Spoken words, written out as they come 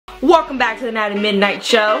Welcome back to the Natty Midnight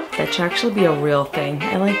Show. That should actually be a real thing.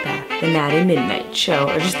 I like that. The Natty Midnight Show.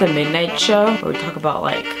 Or just the Midnight Show, where we talk about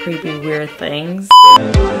like creepy, weird things.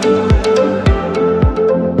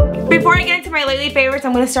 Before I get into my lately favorites,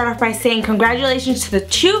 I'm going to start off by saying congratulations to the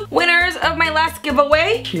 2 winners of my last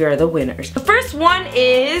giveaway. Here are the winners. The first one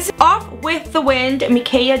is Off With the Wind,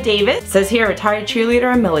 Micaiah Davis. It says here, retired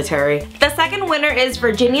cheerleader and military. The second winner is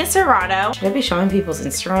Virginia Serrano. Should I be showing people's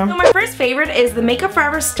Instagram? So my first favorite is the Makeup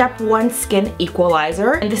Forever Step 1 Skin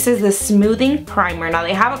Equalizer. And this is the Smoothing Primer. Now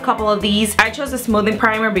they have a couple of these. I chose the Smoothing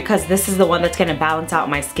Primer because this is the one that's going to balance out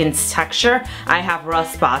my skin's texture. I have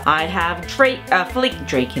rough spots. I have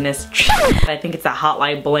flakiness. I think it's a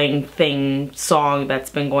Hotline Bling thing song that's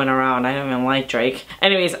been going around. I don't even like Drake.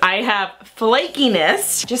 Anyways, I have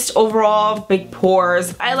flakiness, just overall big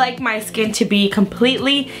pores. I like my skin to be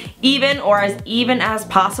completely even or as even as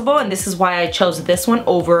possible, and this is why I chose this one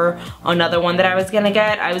over another one that I was gonna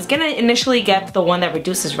get. I was gonna initially get the one that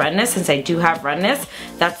reduces redness since I do have redness.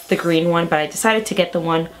 That's the green one, but I decided to get the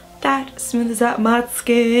one that smooths out my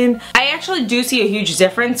skin. I actually do see a huge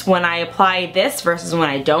difference when I apply this versus when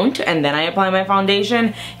I don't, and then I apply my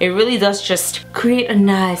foundation. It really does just create a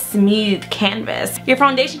nice smooth canvas. Your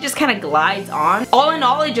foundation just kind of glides on. All in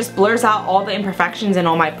all, it just blurs out all the imperfections and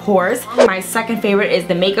all my pores. My second favorite is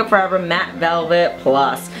the Makeup Forever Matte Velvet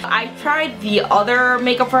Plus. I tried the other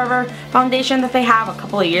Makeup Forever foundation that they have a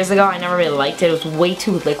couple of years ago. I never really liked it. It was way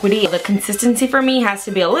too liquidy. The consistency for me has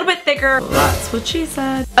to be a little bit thicker. That's what she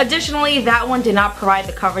said. Additionally, that one did not provide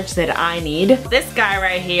the coverage that I need. This guy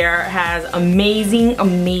right here has amazing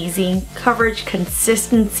coverage,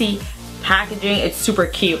 consistency, packaging. It's super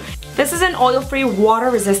cute. This is an oil-free,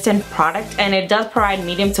 water-resistant product, and it does provide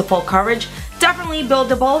medium to full coverage. Definitely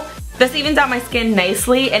buildable. This evens out my skin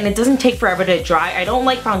nicely, and it doesn't take forever to dry. I don't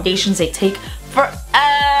like foundations that take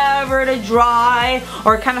forever to dry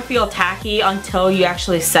or kind of feel tacky until you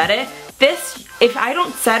actually set it. This, if I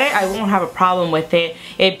don't set it, I won't have a problem with it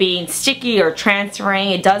being sticky or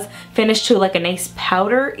transferring. It does finish to like a nice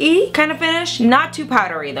powdery kind of finish. Not too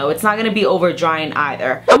powdery though. It's not going to be over drying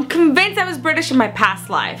either. I'm convinced I was British in my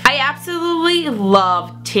past life. I absolutely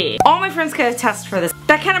love tea. All my friends can attest for this.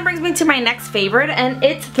 That kind of brings me to my next favorite, and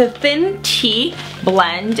it's the Thin Tea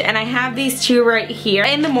Blend. And I have these two right here.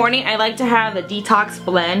 In the morning, I like to have the Detox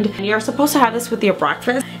Blend. And you're supposed to have this with your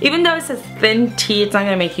breakfast. Even though it says thin tea, it's not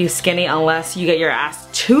going to make you skinny unless you get your ass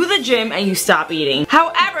to the gym and you stop eating.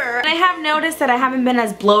 However, I have noticed that I haven't been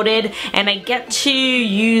as bloated, and I get to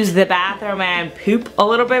use the bathroom and poop a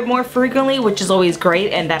little bit more frequently, which is always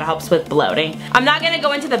great, and that helps with bloating. I'm not going to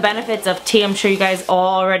go into the benefits of tea. I'm sure you guys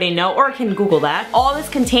already know, or can Google that. All this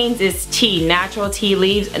contains is tea, natural tea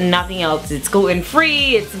leaves, and nothing else. It's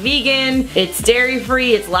gluten-free, it's vegan, it's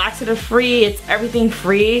dairy-free, it's laxative-free, it's everything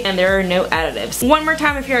free, and there are no additives. One more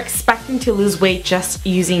time, if you're expecting to lose weight just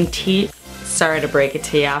using tea, sorry to break it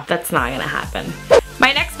to you, that's not gonna happen.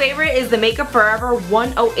 My next favorite is the Makeup Forever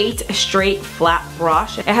 108 Straight Flat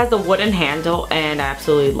Brush. It has the wooden handle, and I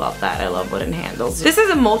absolutely love that. I love wooden handles. This is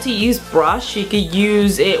a multi-use brush. You could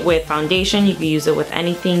use it with foundation. You could use it with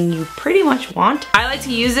anything you pretty much want. I like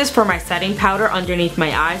to use this for my setting powder underneath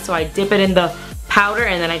my eye, so I dip it in the powder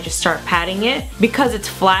and then I just start patting it. Because it's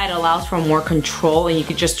flat, it allows for more control, and you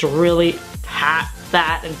could just really pat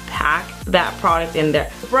that and pack that product in there.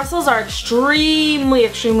 The bristles are extremely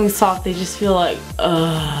soft. They just feel like,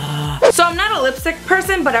 So I'm not a lipstick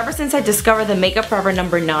person, but ever since I discovered the Makeup Forever No.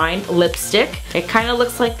 9 lipstick, it kind of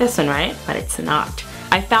looks like this one, right? But it's not.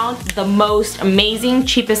 I found the most amazing,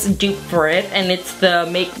 cheapest dupe for it, and it's the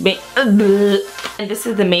and this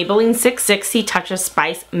is the Maybelline 660 Touch of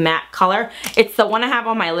Spice Matte Color. It's the one I have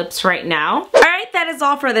on my lips right now. Alright, that is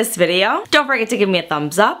all for this video. Don't forget to give me a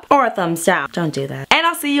thumbs up or a thumbs down. Don't do that. And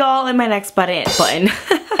I'll see you all in my next button. And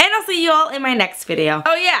I'll see you all in my next video.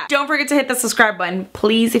 Oh yeah, don't forget to hit the subscribe button.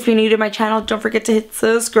 Please, if you're new to my channel, don't forget to hit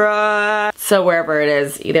subscribe. So wherever it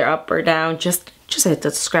is, either up or down, just hit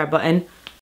the subscribe button.